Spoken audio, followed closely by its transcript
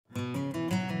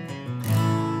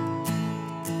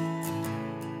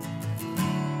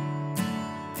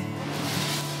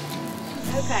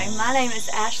Okay, my name is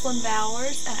Ashlin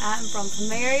Bowers, and I am from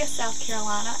Pomeria, South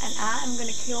Carolina, and I am going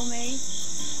to kill me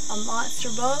a monster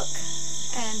buck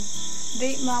and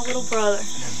beat my little brother.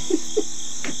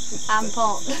 I'm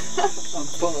pumped. I'm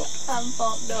pumped. I'm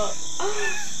pumped up.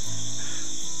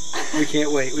 We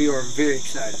can't wait. We are very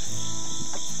excited.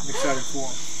 I'm excited for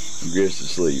him. Grit's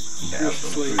asleep. Grit's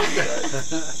asleep.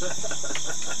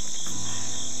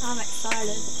 I'm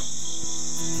excited.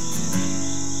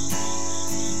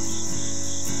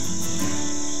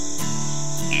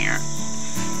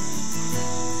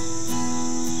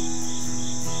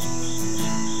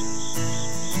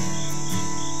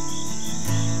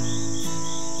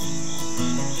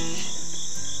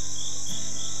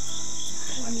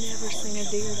 I've never seen a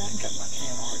deer that got my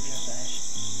damn heart just Ash.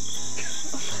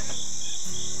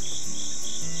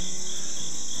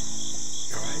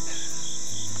 You alright?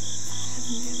 I've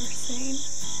never seen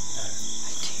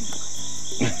a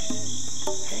deer.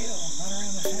 Hell, run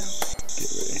around the house. Get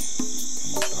ready.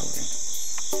 I'm on top of it.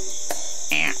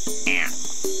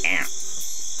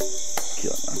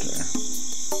 Kill it right there.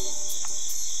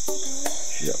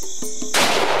 Yep.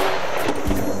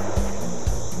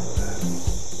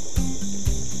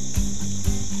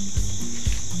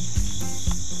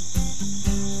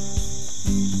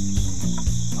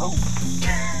 Oh,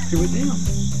 he went down,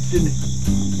 didn't he?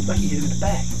 Like he hit him in the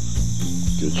back.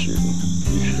 Good shooting.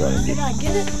 You shot him. Did I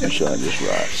get it? You shot him just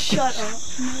right. Shut up.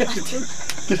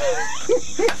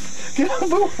 Get up,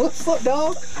 boo. What's up,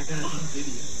 dog? I got it on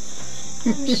video.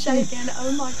 I'm shaking.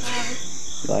 Oh my god.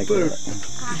 Like Boo. that.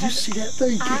 Did you see that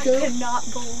thing I kick up?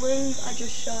 cannot believe I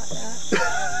just shot that.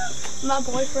 My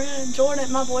boyfriend,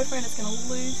 Jordan, my boyfriend is going to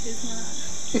lose his mind.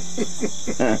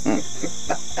 I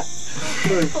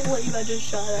can't believe I just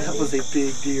shot that. That was a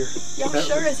big deer. Y'all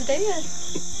sure it's dead?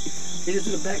 He just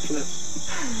did a backflip.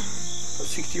 About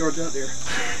 60 yards out there.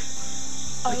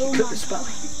 Like he Oh clipped my his spine.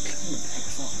 god.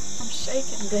 Excellent. I'm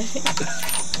shaking, Daddy.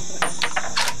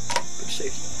 I'm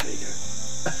shaking. There you go.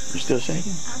 You still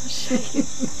shaking? I'm shaking.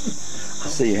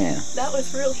 See your hand. That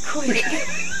was really quick.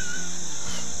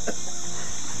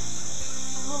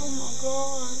 Oh my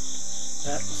god.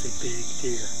 That was a big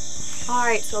deer.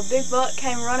 Alright, so a big buck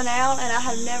came running out, and I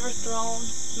have never thrown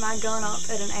my gun up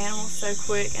at an animal so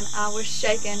quick, and I was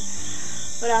shaking.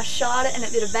 But I shot it and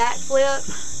it did a backflip,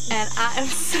 and I am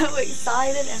so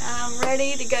excited, and I'm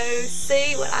ready to go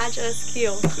see what I just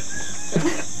killed.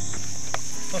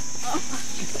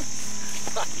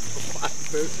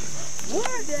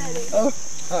 What, Daddy? Oh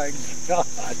my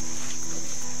god.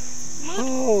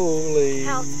 Holy.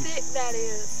 How thick that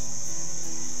is.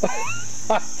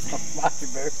 Mighty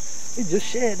Boo. He just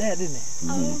shed that, didn't he?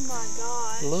 Oh my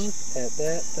gosh. Look at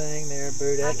that thing there,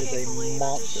 Boo. That I can't is a believe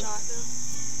monster. I just shot them.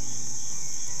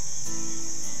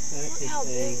 That Look is how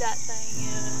big that thing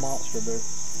is. monster, Boo.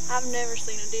 I've never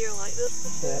seen a deer like this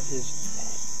before. That is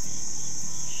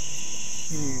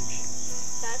huge.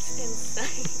 That's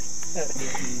insane. That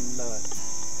is nuts.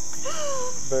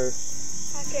 Boo.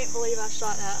 I can't believe I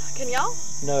shot that. Can y'all?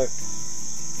 No.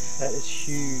 That is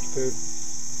huge, Boo.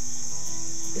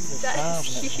 That is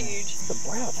huge. It's a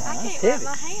brow I tine. That's can't wrap heavy.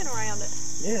 my hand around it.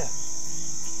 Yeah.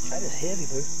 That is heavy,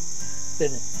 Boo.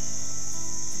 Isn't it?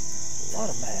 A lot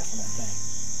of mass on that thing.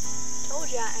 Told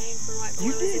you I aimed for right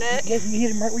You below his did. neck. You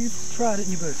hit him right where you tried,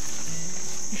 didn't you, Boo?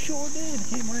 You sure did.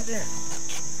 Hit him right there.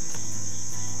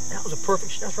 That was a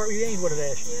perfect shot. That's right where you aimed with it,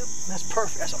 Ash. Yep. That's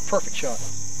perfect. That's a perfect shot.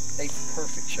 A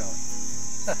perfect shot.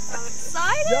 I'm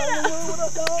excited. Johnny, what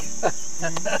up, dog?